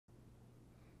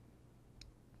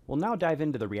We'll now dive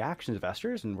into the reactions of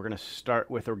esters, and we're going to start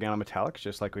with organometallics,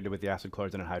 just like we did with the acid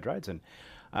chlorides and anhydrides.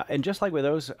 And just like with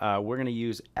those, we're going to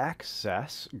use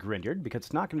excess Grignard because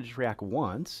it's not going to just react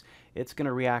once, it's going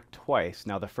to react twice.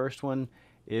 Now, the first one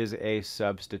is a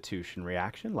substitution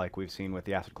reaction, like we've seen with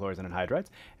the acid chlorides and anhydrides,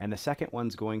 and the second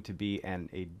one's going to be an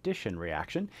addition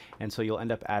reaction, and so you'll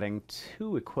end up adding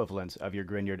two equivalents of your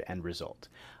Grignard end result.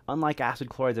 Unlike acid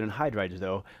chlorides and anhydrides,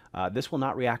 though, this will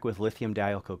not react with lithium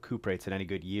dialkyl cuprates at any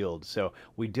good yield, so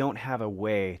we don't have a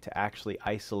way to actually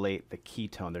isolate the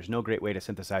ketone. There's no great way to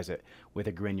synthesize it with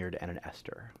a Grignard and an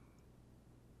ester.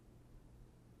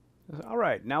 All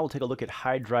right, now we'll take a look at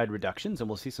hydride reductions, and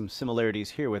we'll see some similarities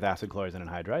here with acid chlorides and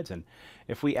anhydrides. And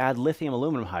if we add lithium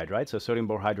aluminum hydride, so sodium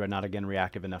borhydride not again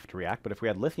reactive enough to react, but if we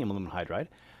add lithium aluminum hydride,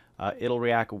 it'll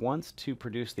react once to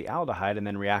produce the aldehyde and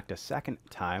then react a second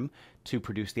time to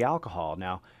produce the alcohol.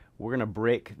 Now, we're going to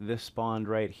break this bond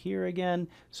right here again,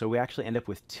 so we actually end up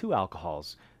with two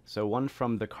alcohols. So one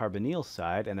from the carbonyl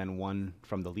side and then one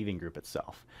from the leaving group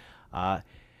itself.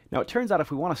 Now, it turns out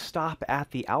if we want to stop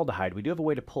at the aldehyde, we do have a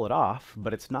way to pull it off,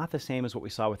 but it's not the same as what we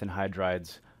saw with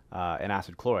anhydrides and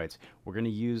acid chlorides. We're going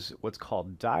to use what's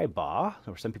called DIBA,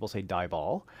 or some people say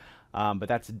dibol, but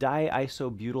that's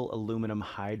diisobutyl aluminum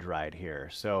hydride here.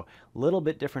 So a little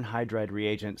bit different hydride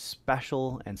reagent,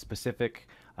 special and specific,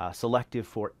 selective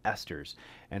for esters.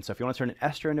 And so if you want to turn an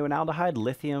ester into an aldehyde,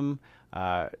 lithium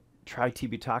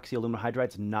tri-T-butoxy aluminum hydride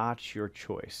is not your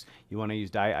choice. You want to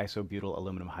use diisobutyl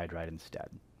aluminum hydride instead.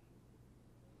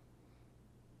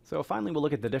 So finally, we'll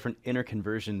look at the different inner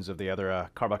conversions of the other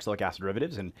carboxylic acid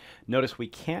derivatives, and notice we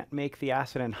can't make the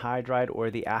acid anhydride or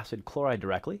the acid chloride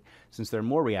directly. Since they're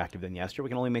more reactive than the ester, we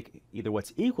can only make either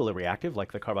what's equally reactive,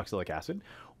 like the carboxylic acid,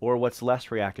 or what's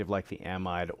less reactive, like the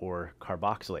amide or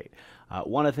carboxylate.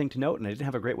 One other thing to note, and I didn't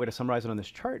have a great way to summarize it on this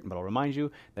chart, but I'll remind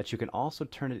you that you can also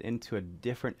turn it into a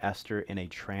different ester in a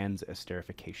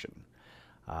trans-esterification.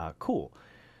 Cool.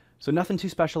 So nothing too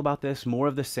special about this, more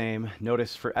of the same.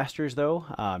 Notice for esters though,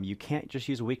 you can't just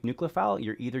use a weak nucleophile.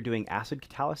 You're either doing acid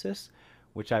catalysis,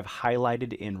 which I've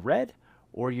highlighted in red,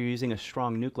 or you're using a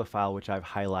strong nucleophile, which I've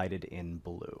highlighted in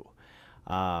blue.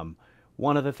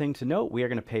 One other thing to note, we are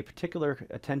going to pay particular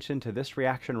attention to this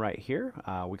reaction right here.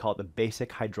 We call it the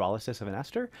basic hydrolysis of an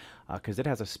ester, because it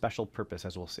has a special purpose,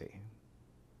 as we'll see.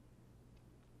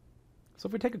 So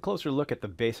if we take a closer look at the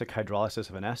basic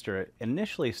hydrolysis of an ester, it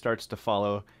initially starts to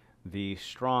follow the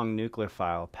strong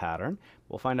nucleophile pattern.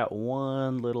 We'll find out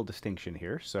one little distinction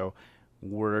here. So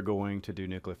we're going to do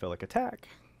nucleophilic attack.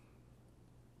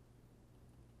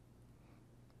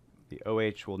 The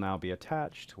OH will now be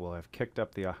attached. We'll have kicked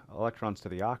up the electrons to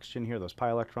the oxygen here, those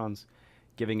pi electrons,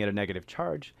 giving it a negative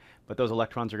charge. But those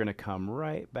electrons are going to come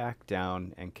right back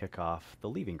down and kick off the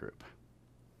leaving group.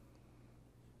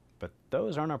 But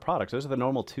those aren't our products. Those are the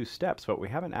normal two steps, but we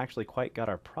haven't actually quite got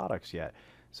our products yet.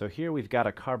 So here we've got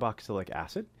a carboxylic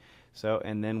acid.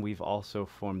 And then we've also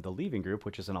formed the leaving group,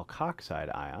 which is an alkoxide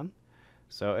ion.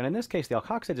 And in this case, the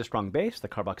alkoxide is a strong base, the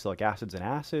carboxylic acid's an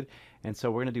acid, and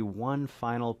so we're going to do one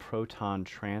final proton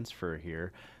transfer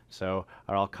here. So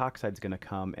our alkoxide is going to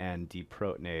come and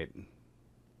deprotonate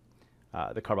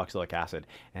the carboxylic acid,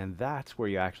 and that's where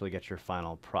you actually get your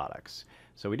final products.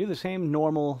 So we do the same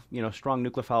normal, strong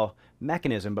nucleophile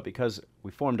mechanism, but because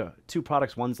we formed two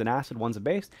products, one's an acid, one's a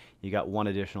base, you got one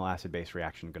additional acid-base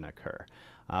reaction going to occur.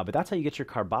 But that's how you get your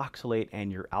carboxylate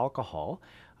and your alcohol.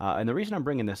 And the reason I'm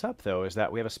bringing this up, though, is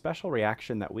that we have a special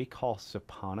reaction that we call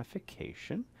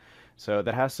saponification. So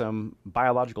that has some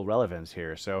biological relevance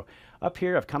here. So up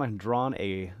here, I've kind of drawn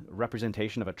a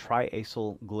representation of a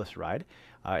triacyl glyceride.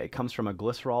 It comes from a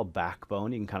glycerol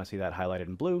backbone. You can kind of see that highlighted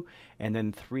in blue. And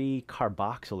then three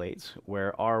carboxylates,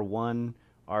 where R1,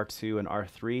 R2, and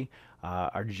R3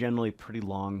 are generally pretty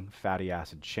long fatty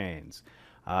acid chains.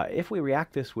 If we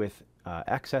react this with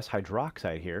excess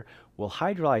hydroxide here, we'll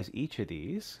hydrolyze each of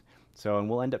these. And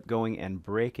we'll end up going and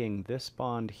breaking this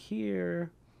bond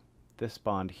here, this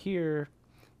bond here,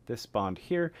 this bond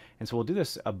here. And so we'll do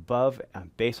this above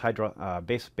basic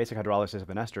hydrolysis of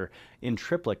an ester in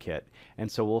triplicate.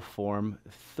 And so we'll form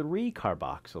three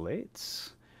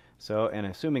carboxylates. And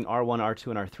assuming R1, R2,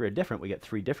 and R3 are different, we get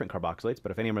three different carboxylates.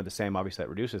 But if any of them are the same, obviously that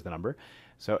reduces the number.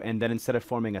 And then instead of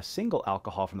forming a single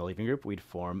alcohol from the leaving group, we'd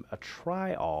form a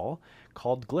triol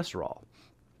called glycerol.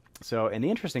 And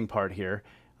the interesting part here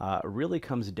really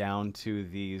comes down to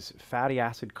these fatty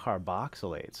acid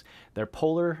carboxylates. They're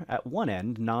polar at one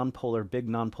end, nonpolar, big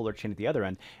nonpolar chain at the other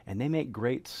end, and they make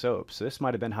great soap. So this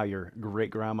might have been how your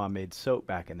great-grandma made soap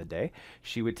back in the day.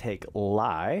 She would take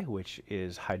lye, which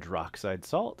is hydroxide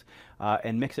salt,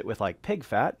 and mix it with like pig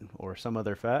fat or some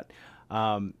other fat,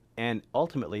 and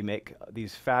ultimately make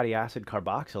these fatty acid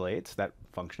carboxylates that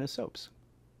function as soaps.